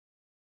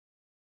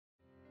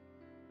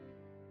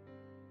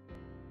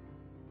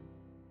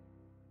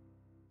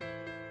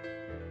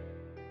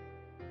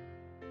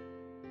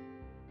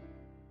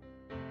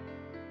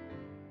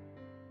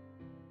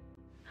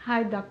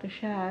Hi, Dr.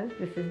 Shaz.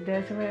 This is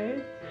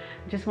Desiree.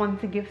 Just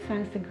wanted to give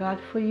thanks to God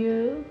for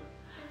you.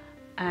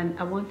 And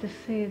I want to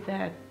say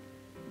that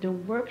the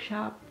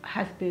workshop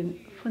has been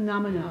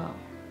phenomenal.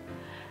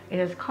 It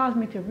has caused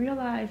me to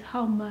realize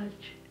how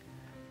much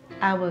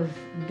I was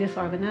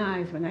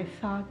disorganized when I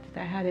thought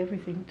that I had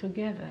everything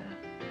together.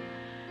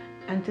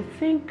 And to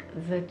think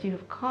that you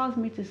have caused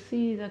me to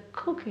see that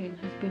cooking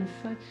has been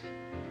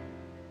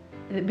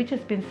which has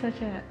been such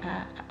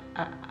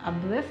a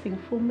blessing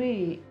for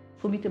me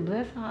to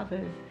bless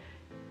others.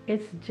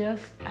 It's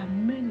just a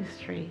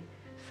ministry,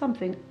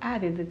 something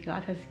added that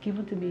God has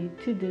given to me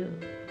to do.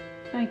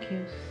 Thank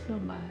you so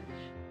much.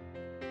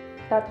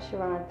 Dr.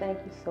 Sharon, thank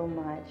you so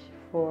much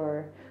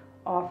for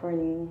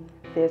offering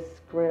this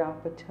great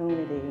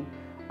opportunity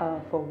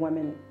for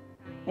women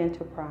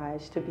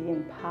enterprise to be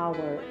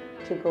empowered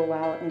to go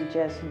out and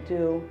just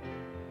do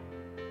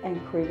and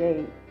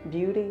create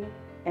beauty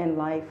and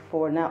life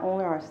for not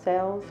only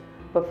ourselves,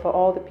 but for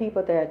all the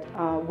people that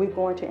we're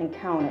going to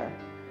encounter,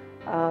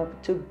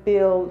 to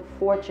build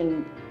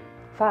Fortune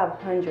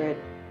 500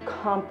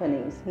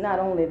 companies, not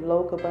only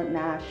local but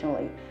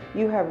nationally.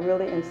 You have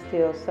really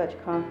instilled such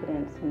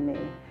confidence in me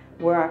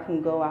where I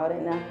can go out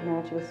and I can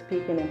actually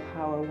speak and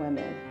empower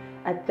women.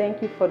 I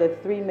thank you for the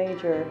three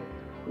major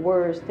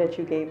words that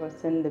you gave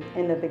us in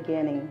the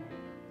beginning: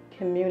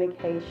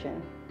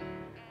 communication,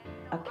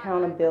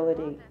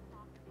 accountability,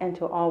 and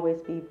to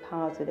always be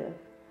positive.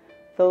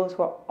 Those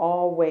will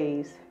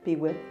always be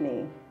with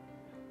me.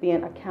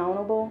 Being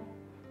accountable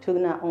to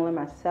not only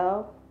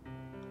myself,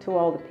 to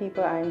all the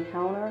people I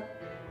encounter,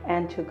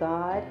 and to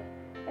God,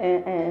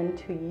 and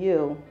to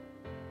you.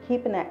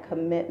 Keeping that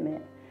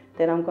commitment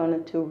that I'm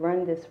going to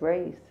run this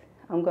race.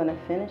 I'm going to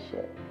finish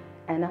it.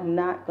 And I'm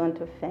not going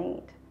to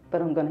faint,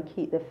 but I'm going to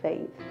keep the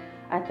faith.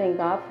 I thank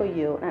God for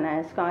you, and I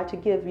ask God to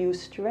give you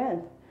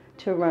strength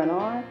to run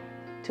on,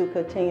 to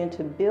continue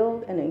to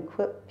build and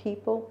equip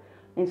people,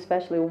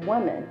 especially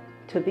women,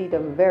 to be the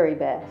very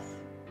best,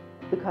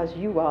 because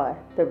you are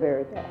the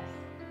very best.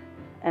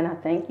 And I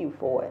thank you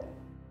for it.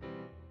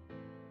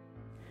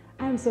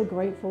 I'm so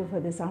grateful for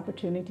this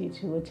opportunity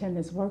to attend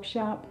this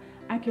workshop.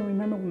 I can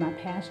remember when my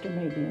pastor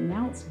made the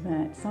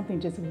announcement, something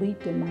just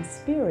leaped in my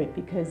spirit,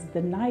 because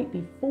the night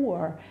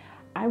before,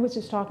 I was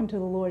just talking to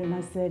the Lord and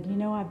I said, you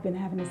know, I've been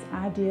having this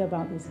idea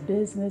about this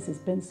business. It's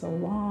been so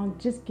long.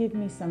 Just give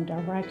me some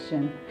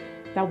direction.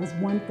 That was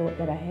one thought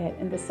that I had.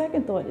 And the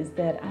second thought is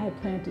that I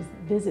had planned to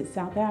visit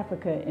South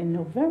Africa in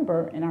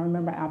November, and I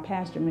remember our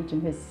pastor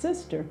mentioned his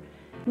sister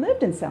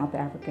lived in South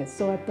Africa.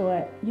 So I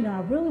thought, you know, I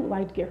really would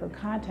like to get her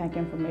contact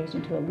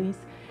information to at least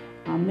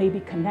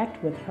maybe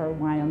connect with her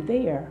while I'm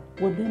there.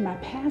 Well, then my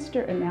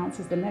pastor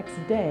announces the next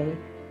day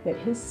that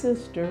his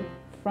sister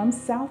from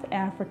South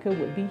Africa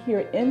would be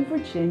here in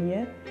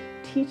Virginia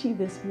teaching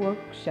this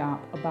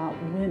workshop about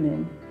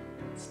women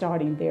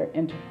starting their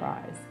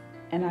enterprise.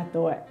 And I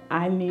thought,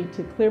 I need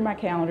to clear my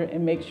calendar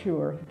and make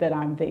sure that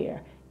I'm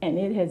there. And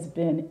it has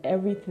been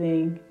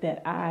everything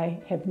that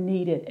I have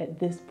needed at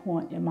this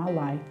point in my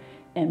life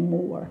and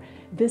more.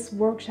 This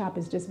workshop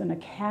has just been a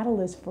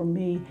catalyst for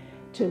me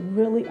to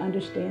really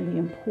understand the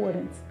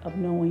importance of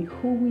knowing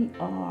who we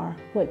are,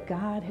 what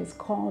God has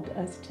called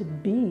us to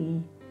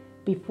be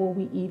before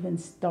we even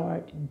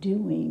start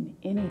doing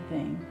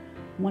anything.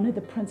 One of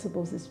the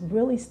principles that's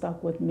really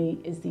stuck with me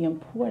is the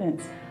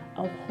importance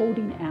of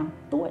holding our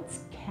thoughts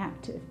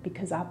captive,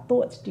 because our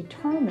thoughts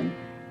determine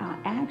our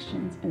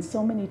actions. And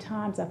so many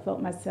times I felt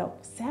myself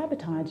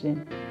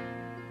sabotaging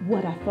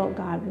what I felt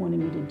God wanted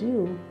me to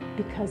do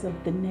because of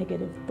the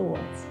negative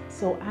thoughts.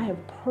 So I have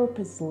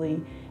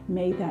purposely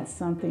made that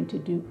something to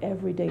do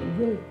every day,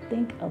 really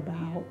think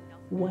about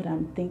what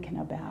I'm thinking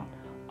about.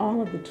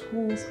 All of the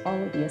tools,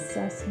 all of the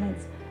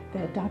assessments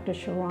that Dr.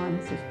 Sharon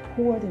has just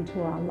poured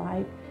into our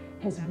life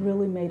has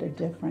really made a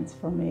difference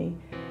for me.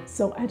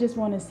 So I just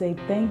want to say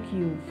thank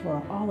you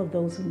for all of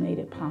those who made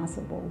it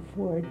possible,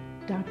 for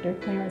Dr.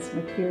 Clarence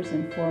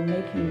McPherson for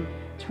making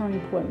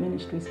Turning Point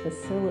Ministries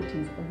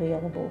facilities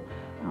available,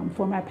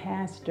 for my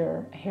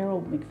pastor,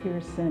 Harold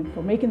McPherson,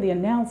 for making the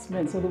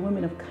announcement so the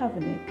women of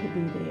Covenant could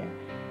be there.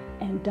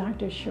 And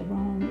Dr.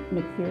 Sharon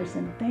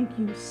McPherson, thank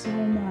you so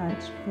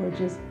much for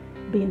just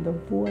being the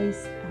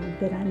voice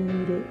that I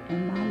needed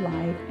in my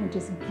life, and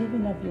just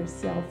giving of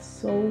yourself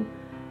so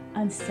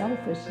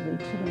unselfishly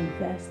to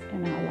invest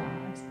in our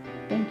lives.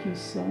 Thank you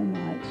so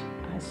much.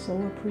 I so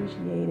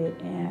appreciate it,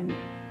 and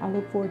I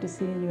look forward to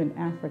seeing you in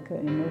Africa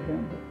in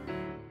November.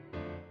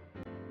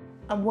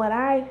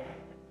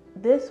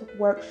 This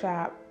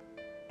workshop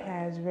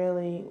has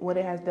really, what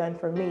it has done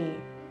for me,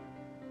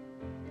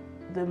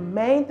 the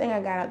main thing I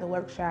got out of the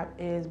workshop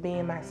is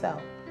being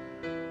myself.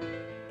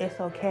 It's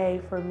okay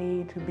for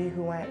me to be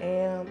who I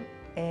am,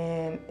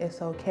 and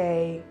it's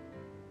okay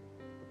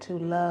to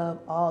love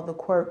all the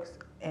quirks,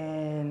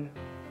 and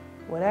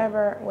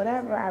whatever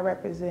I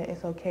represent,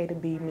 it's okay to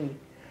be me.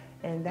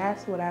 And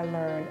that's what I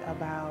learned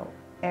about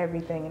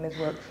everything in this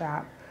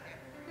workshop.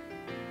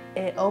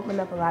 It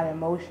opened up a lot of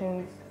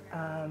emotions.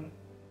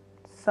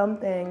 Some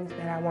things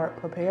that I weren't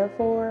prepared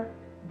for,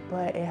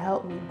 but it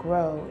helped me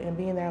grow. And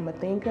being that I'm a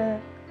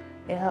thinker,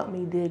 it helped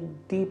me dig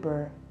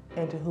deeper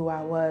into who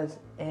I was.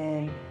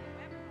 And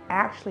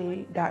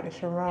actually, Dr.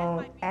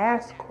 Sharon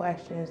asked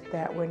questions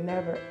that were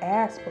never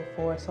asked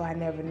before, so I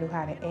never knew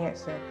how to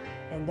answer.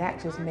 And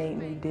that just made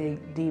me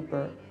dig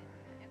deeper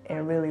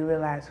and really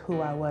realize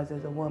who I was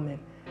as a woman.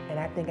 And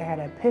I think I had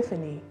an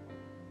epiphany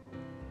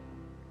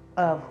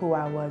of who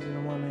I was as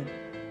a woman.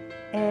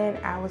 And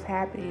I was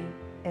happy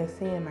in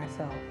seeing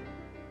myself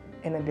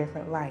in a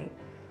different light.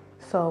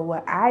 So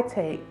what I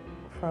take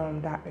from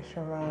Dr.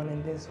 Sharon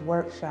in this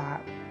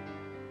workshop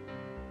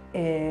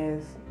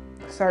is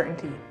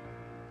certainty.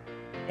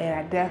 And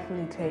I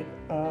definitely take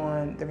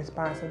on the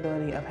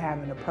responsibility of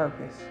having a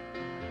purpose.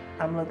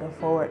 I'm looking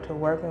forward to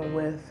working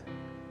with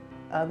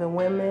other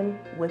women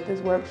with this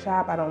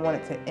workshop. I don't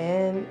want it to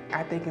end.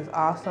 I think it's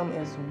awesome,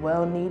 it's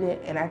well needed,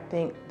 and I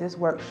think this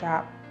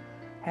workshop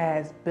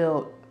has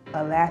built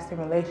a lasting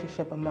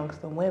relationship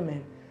amongst the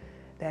women.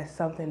 That's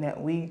something that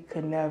we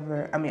could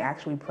never,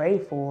 actually pray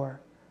for,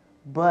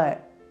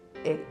 but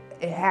it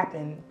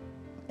happened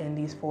in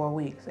these 4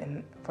 weeks,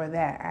 and for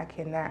that I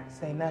cannot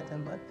say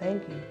nothing but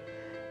thank you.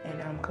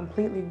 And I'm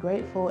completely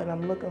grateful, and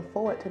I'm looking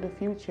forward to the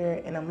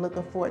future, and I'm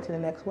looking forward to the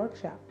next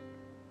workshop.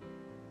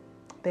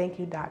 Thank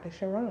you, Dr.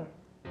 Sharon.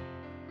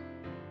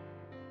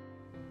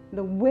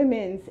 The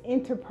Women's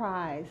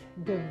Enterprise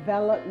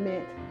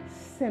Development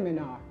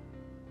Seminar,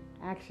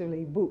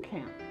 actually boot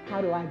camp.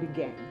 How do I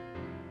begin?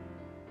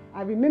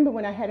 I remember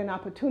when I had an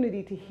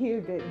opportunity to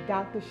hear that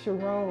Dr.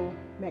 Sharon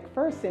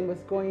McPherson was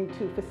going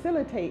to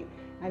facilitate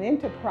an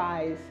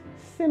enterprise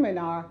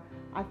seminar,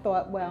 I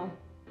thought, well,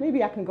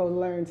 maybe I can go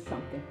learn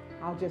something.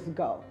 I'll just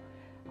go.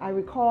 I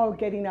recall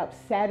getting up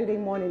Saturday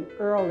morning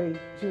early,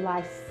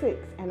 July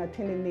 6th, and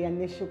attending the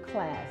initial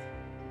class.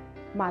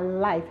 My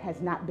life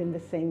has not been the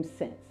same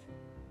since.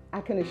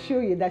 I can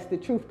assure you that's the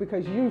truth,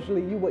 because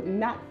usually you would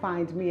not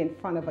find me in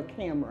front of a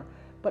camera.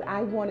 But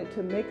I wanted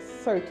to make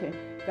certain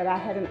that I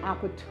had an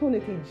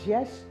opportunity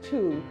just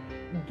to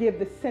give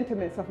the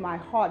sentiments of my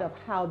heart of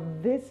how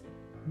this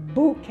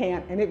boot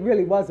camp, and it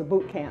really was a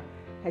boot camp,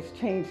 has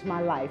changed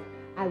my life.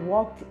 I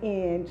walked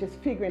in just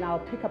figuring I'll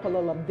pick up a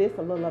little of this,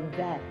 a little of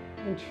that.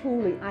 And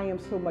truly, I am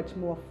so much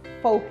more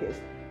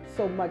focused,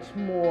 so much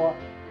more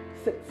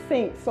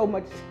succinct, so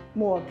much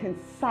more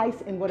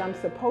concise in what I'm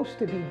supposed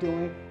to be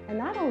doing. And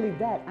not only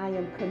that, I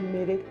am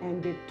committed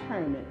and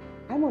determined.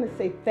 I want to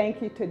say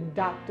thank you to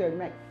Dr.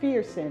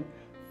 McPherson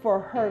for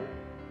her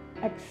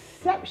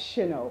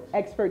exceptional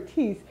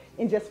expertise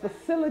in just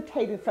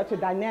facilitating such a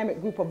dynamic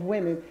group of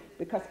women,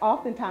 because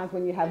oftentimes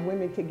when you have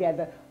women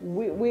together,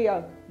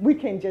 we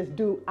can just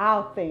do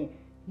our thing.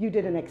 You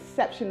did an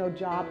exceptional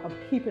job of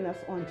keeping us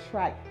on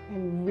track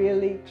and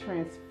really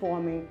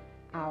transforming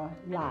our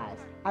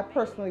lives. I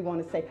personally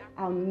want to say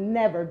I'll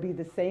never be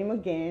the same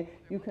again.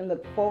 You can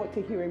look forward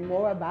to hearing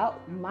more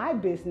about my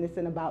business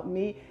and about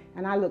me,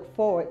 and I look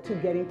forward to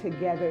getting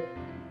together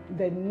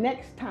the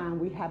next time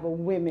we have a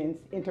Women's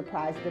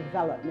Enterprise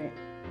Development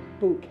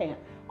Boot Camp.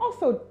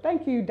 Also,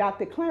 thank you,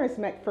 Dr. Clarence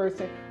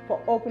McPherson,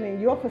 for opening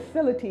your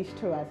facilities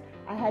to us.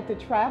 I had to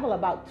travel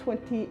about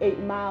 28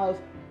 miles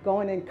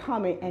going and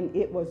coming, and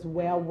it was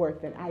well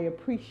worth it. I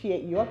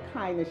appreciate your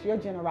kindness, your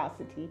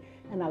generosity,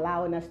 and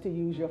allowing us to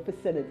use your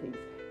facilities.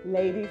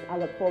 Ladies, I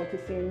look forward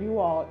to seeing you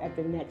all at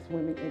the next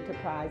Women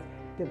Enterprise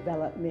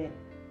Development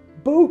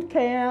Boot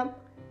Camp.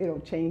 It'll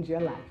change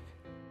your life.